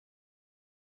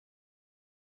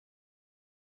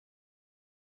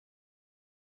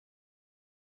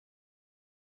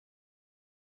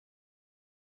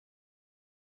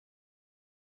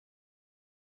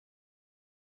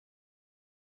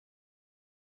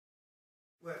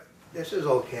Well, this is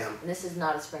Oldecam. This is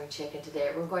not a spring chicken.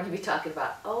 Today we're going to be talking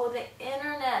about, the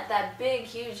internet, that big,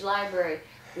 huge library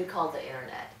we call the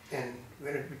internet. And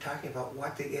we're going to be talking about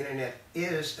what the internet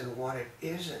is and what it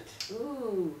isn't.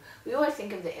 Ooh, we always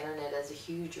think of the internet as a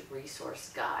huge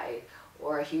resource guide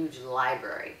or a huge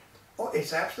library. Oh,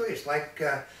 it's absolutely, it's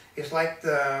like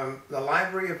the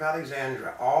Library of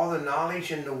Alexandria. All the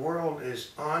knowledge in the world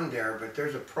is on there, but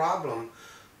there's a problem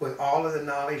with all of the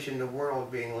knowledge in the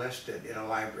world being listed in a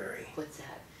library. What's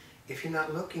that? If you're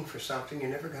not looking for something, you're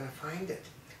never going to find it.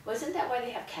 Wasn't that why they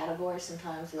have categories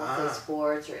sometimes? Like say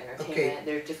sports or entertainment, okay.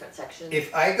 There's different sections.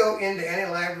 If I go into any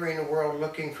library in the world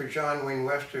looking for John Wayne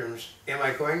Westerns, am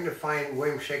I going to find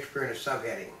William Shakespeare in a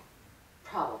subheading?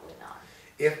 Probably not.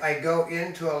 If I go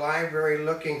into a library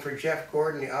looking for Jeff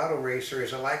Gordon, the auto racer,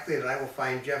 is it likely that I will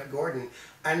find Jeff Gordon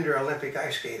under Olympic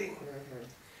ice skating? Mm-hmm.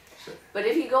 So, but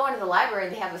if you go into the library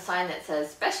and they have a sign that says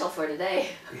 "Special for today,"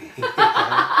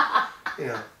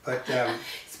 but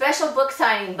special book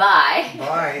signing by.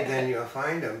 Then you'll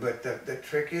find them. But the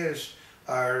trick is,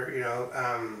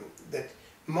 that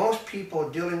most people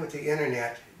dealing with the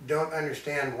internet don't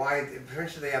understand why. For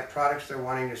instance, they have products they're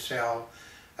wanting to sell.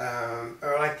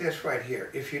 Or like this right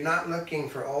here. If you're not looking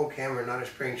for Oldecam or Not a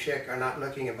Spring Chick, or not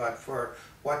looking for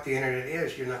what the internet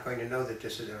is, you're not going to know that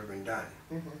this has ever been done.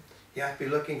 Mm-hmm. You have to be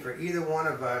looking for either one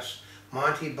of us,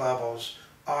 Monty Bubbles,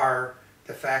 or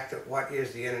the fact that what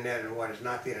is the internet and what is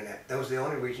not the internet. Those are the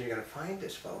only reason you're going to find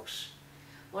this, folks.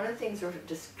 One of the things we're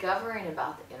discovering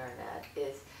about the internet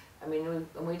is,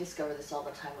 we discover this all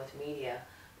the time with media,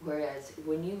 whereas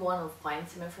when you want to find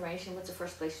some information, what's the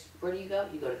first place, where do you go?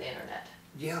 You go to the internet.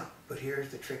 Yeah, but here's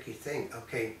the tricky thing.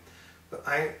 Okay, but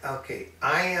I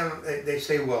am, they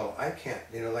say, well, I can't,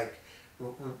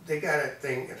 they got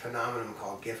a phenomenon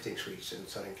called gifting suites in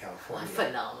Southern California. A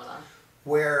phenomenon.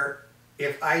 Where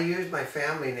if I use my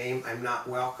family name, I'm not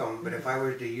welcome, but if I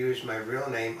were to use my real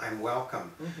name, I'm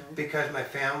welcome, because my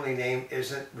family name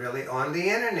isn't really on the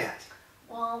internet.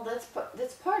 Well,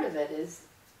 that's part of it, is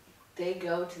they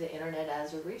go to the internet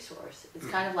as a resource. It's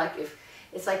kind of like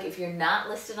if you're not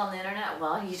listed on the internet,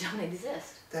 well, you don't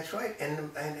exist. That's right,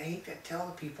 and I hate to tell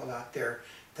the people out there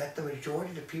that the majority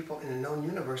of the people in the known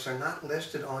universe are not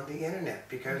listed on the internet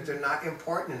because they're not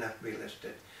important enough to be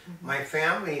listed. My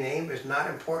family name is not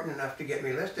important enough to get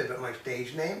me listed, but my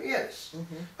stage name is.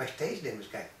 My stage name has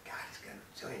got, it's got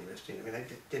a zillion listings. I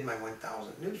just did my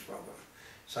 1,000 news program.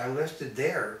 So I'm listed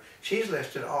there. She's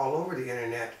listed all over the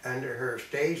internet under her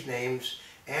stage names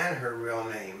and her real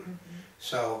name.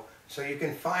 So you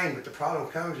can find, but the problem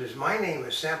comes is my name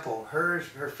is simple. Her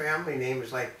family name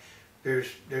is like,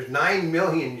 there's 9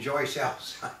 million Joyce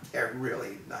L's out there,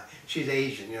 really. She's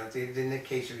Asian, in the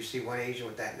case if you see one Asian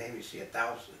with that name, you see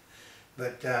 1,000.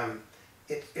 But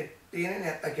the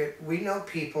internet, we know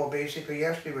people, basically,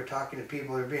 yesterday we were talking to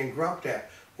people that are being grumped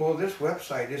at, well, this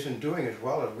website isn't doing as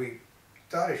well as we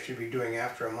thought it should be doing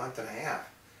after a month and a half.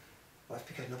 Well, that's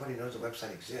because nobody knows the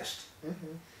website exists.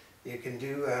 You can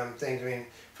do things,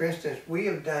 for instance, we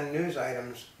have done news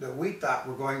items that we thought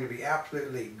were going to be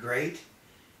absolutely great.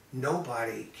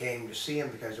 Nobody came to see them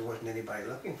because there wasn't anybody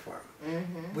looking for them.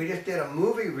 We just did a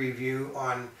movie review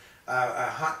on a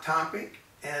hot topic,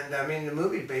 and the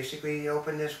movie basically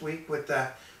opened this week with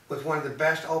one of the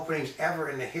best openings ever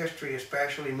in the history of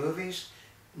specialty movies.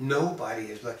 Nobody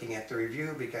is looking at the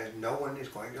review because no one is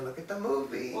going to look at the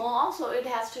movie. Well, also it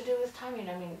has to do with timing.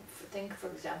 Think for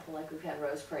example, like we've had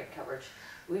Rose Parade coverage.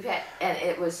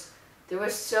 There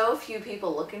was so few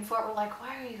people looking for it. We're like,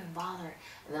 why are you even bothering?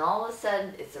 And then all of a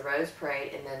sudden, it's the Rose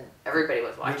Parade, and then everybody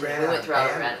was watching it. We went through all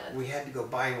the bandwidth. We had to go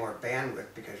buy more bandwidth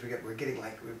because we're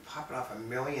popping off 1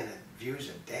 million views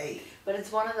a day. But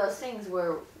it's one of those things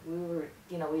where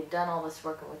we'd done all this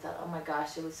work and we thought, oh my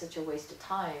gosh, it was such a waste of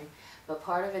time. But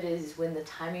part of it is when the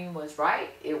timing was right,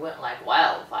 it went like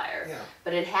wildfire. Yeah.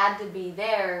 But it had to be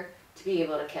there to be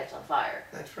able to catch on fire.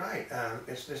 That's right.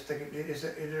 It's just it is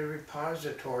a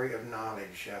repository of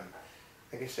knowledge.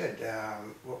 Like I said,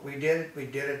 what we did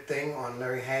a thing on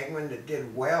Larry Hagman that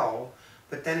did well,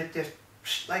 but then it just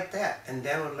like that. And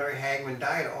then when Larry Hagman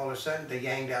died, all of a sudden they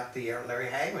yanked out the Larry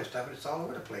Hagman stuff, and it's all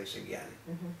over the place again.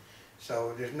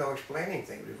 So there's no explaining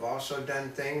things. We've also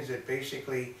done things that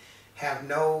basically have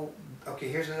no. Okay,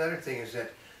 here's another thing: is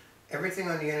that everything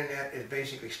on the internet is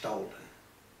basically stolen.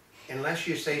 Unless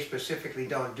you say specifically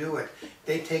don't do it,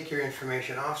 they take your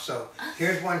information off. So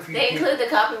here's one for you. They include the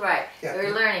copyright. Yeah.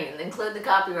 They're learning. Include the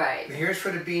copyright. Here's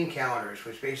for the bean counters,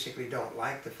 which basically don't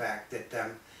like the fact that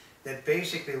that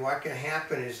basically what can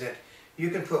happen is that you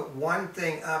can put one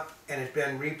thing up and it's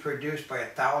been reproduced by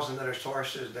 1,000 other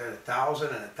sources. There's 1,000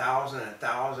 and 1,000 and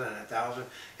 1,000 and 1,000.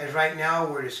 And right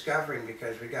now we're discovering,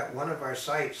 because we got one of our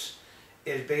sites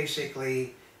is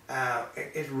basically,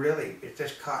 it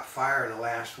just caught fire in the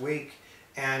last week.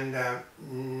 And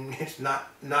it's not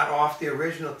off the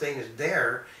original thing that's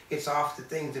there, it's off the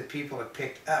things that people have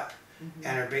picked up.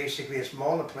 And are basically, it's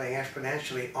multiplying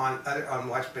exponentially on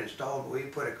what's been installed. But we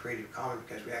put a Creative Commons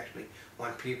because we actually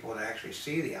want people to actually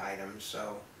see the items.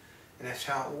 So, and that's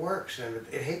how it works.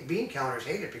 And bean counters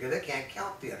hate it because they can't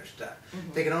count the other stuff.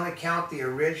 They can only count the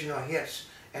original hits,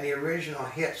 and the original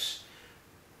hits.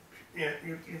 You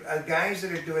know, guys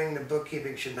that are doing the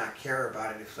bookkeeping should not care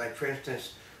about it. It's like, for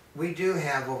instance, we do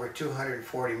have over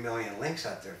 240 million links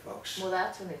out there, folks. Well,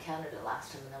 that's when we counted it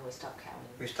last time, and then we stopped counting.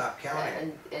 We stopped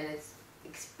counting. And it's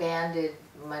expanded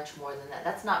much more than that.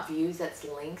 That's not views, that's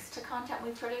links to content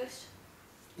we produced?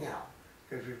 Yeah. No.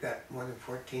 Because we've got more than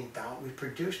 14,000, we've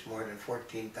produced more than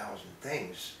 14,000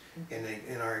 things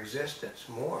in our existence,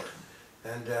 more.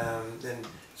 And then,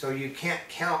 so you can't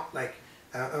count, like,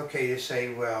 okay, you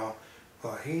say, well,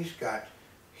 he's got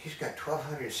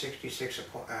 1,266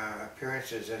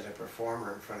 appearances as a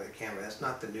performer in front of the camera. That's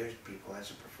not the news people,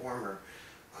 that's a performer.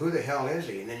 Who the hell is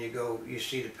he? And then you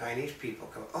see the Chinese people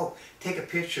come, oh, take a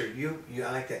picture,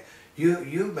 I like that.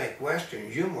 You make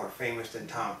Westerns, you're more famous than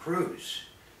Tom Cruise.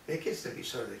 It gets to be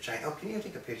sort of the Chinese, oh, can you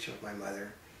take a picture of my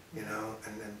mother? You know,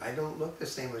 and then I don't look the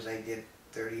same as I did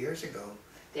 30 years ago.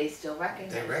 They still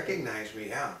recognize They recognize me,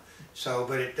 yeah. So,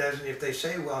 but it doesn't, if they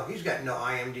say, well, he's got no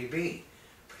IMDb,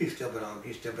 he's still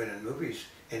been in movies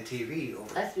and TV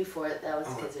over. That's before, that was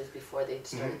because it was before they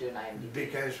started doing IMDb.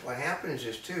 Because what happens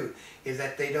is too, is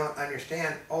that they don't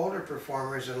understand older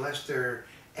performers, unless they're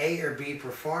A or B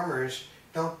performers,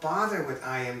 don't bother with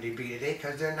IMDb today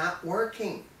because they're not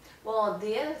working. Well,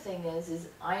 the other thing is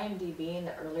IMDb in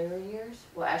the earlier years,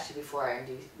 well actually before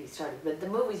IMDb started, but the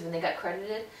movies when they got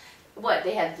credited, what,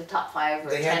 they had the top 5 or 10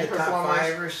 performers? They had the top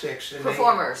 5 or 6. And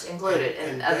performers included,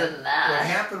 and other than that, what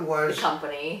happened was, the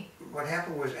company. What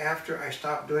happened was, after I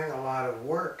stopped doing a lot of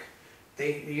work,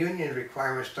 the union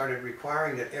requirements started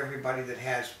requiring that everybody that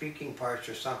has speaking parts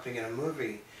or something in a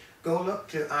movie, go look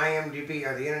to IMDb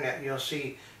or the internet, and you'll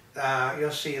see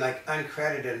like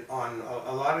uncredited on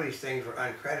a lot of these things were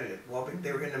uncredited. Well,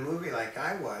 they were in the movie like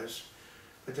I was,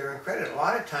 but they're uncredited. A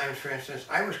lot of times, for instance,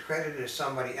 I was credited as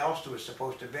somebody else who was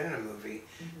supposed to have been in a movie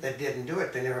that didn't do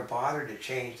it. They never bothered to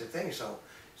change the thing. So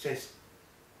since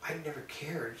I never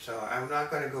cared, so I'm not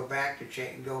going to go back to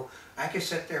change. I could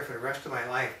sit there for the rest of my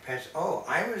life. Oh,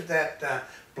 I was that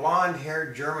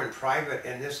blonde-haired German private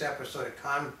in this episode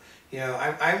of You know,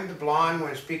 I'm the blonde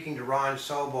when speaking to Ron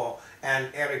Sobel and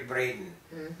Eric Braden,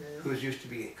 who's used to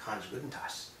be in Hans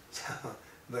Gudentas. So,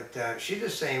 but she's the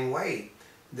same way.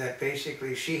 That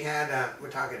basically she had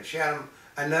she had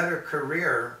another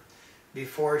career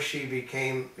before she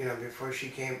became,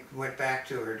 went back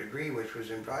to her degree, which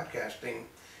was in broadcasting,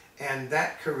 and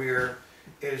that career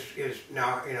is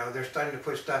now, they're starting to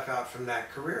put stuff out from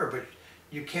that career, but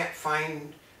you can't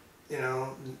find,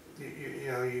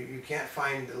 you can't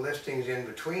find the listings in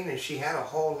between, and she had a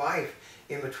whole life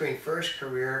in between first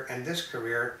career and this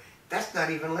career. That's not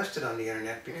even listed on the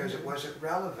internet because it wasn't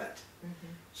relevant.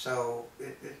 So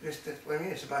that's what I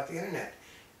mean. It's about the internet.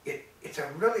 It's a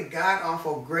really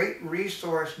god-awful great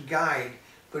resource guide,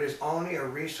 but it's only a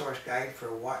resource guide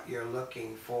for what you're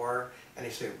looking for. And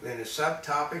the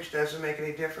subtopics doesn't make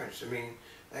any difference. I mean,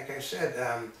 like I said,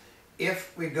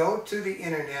 if we go to the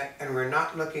internet and we're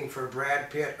not looking for Brad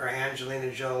Pitt or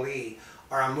Angelina Jolie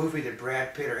or a movie that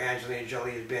Brad Pitt or Angelina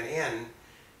Jolie has been in,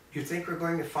 you think we're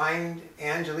going to find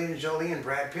Angelina Jolie and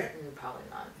Brad Pitt? Probably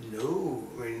not. No.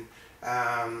 I mean,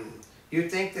 you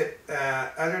think that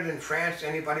other than France,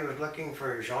 anybody was looking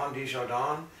for Jean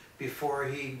Dujardin before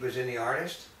he was in The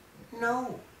Artist?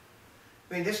 No.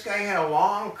 I mean, this guy had a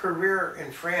long career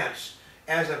in France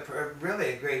as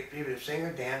really a great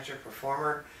singer, dancer,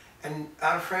 performer, and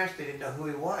out of France they didn't know who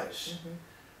he was.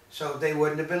 So they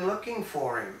wouldn't have been looking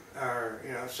for him, or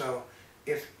so.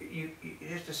 If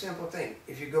it's a simple thing.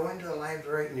 If you go into a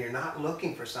library and you're not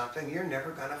looking for something, you're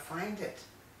never going to find it.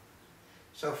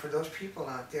 So for those people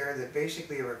out there that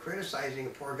basically were criticizing a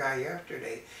poor guy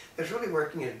yesterday, that's really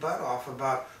working his butt off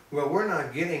about, well, we're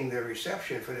not getting the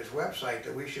reception for this website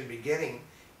that we should be getting.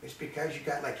 It's because you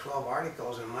got like 12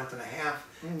 articles in a month and a half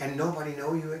and nobody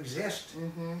know you exist.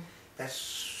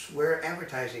 That's where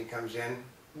advertising comes in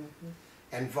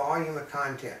and volume of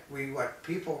content. What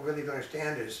people really don't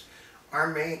understand is our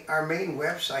main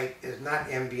website is not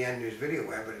MBN News Video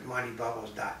Web, but it's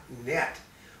montybubbles.net,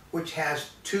 which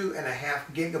has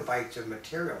 2.5 gigabytes of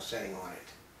material sitting on it.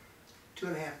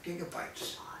 2.5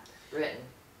 gigabytes. Written.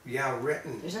 Yeah,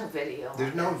 written. There's no video.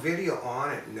 There's no video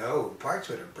on it, no. Parts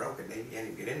of it are broken. They can't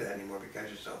even get into that anymore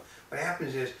because it's so. What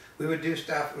happens is we would do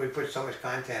stuff and we'd put so much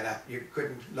content up, you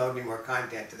couldn't load any more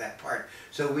content to that part.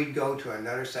 So we'd go to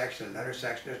another section, another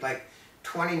section. There's like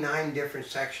 29 different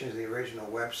sections of the original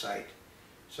website.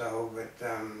 So, but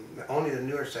only the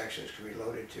newer sections can be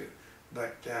loaded to.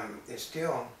 But it's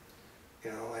still, you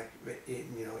know, like,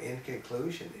 you know, in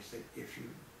conclusion, is that if you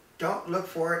don't look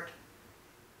for it,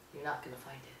 you're not going to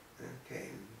find it. okay,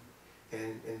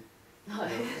 and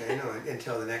you know,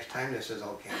 until the next time this is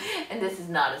Oldecam. And this is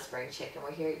not a spring chicken.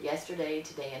 We're here yesterday,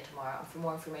 today, and tomorrow. For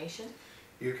more information,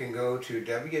 you can go to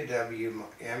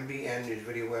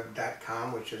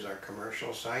www.mbnnewsvideoweb.com, which is our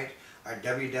commercial site, our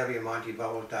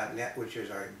www.montybubbles.net, which is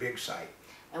our big site.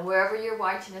 And wherever you're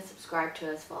watching us, subscribe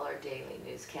to us, follow our daily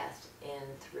newscast in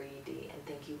 3D. And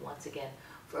thank you once again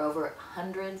for over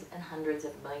hundreds and hundreds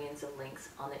of millions of links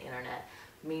on the internet.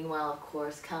 Meanwhile, of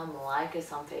course, come like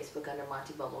us on Facebook under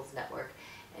Monty Bubbles Network,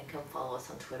 and come follow us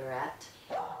on Twitter at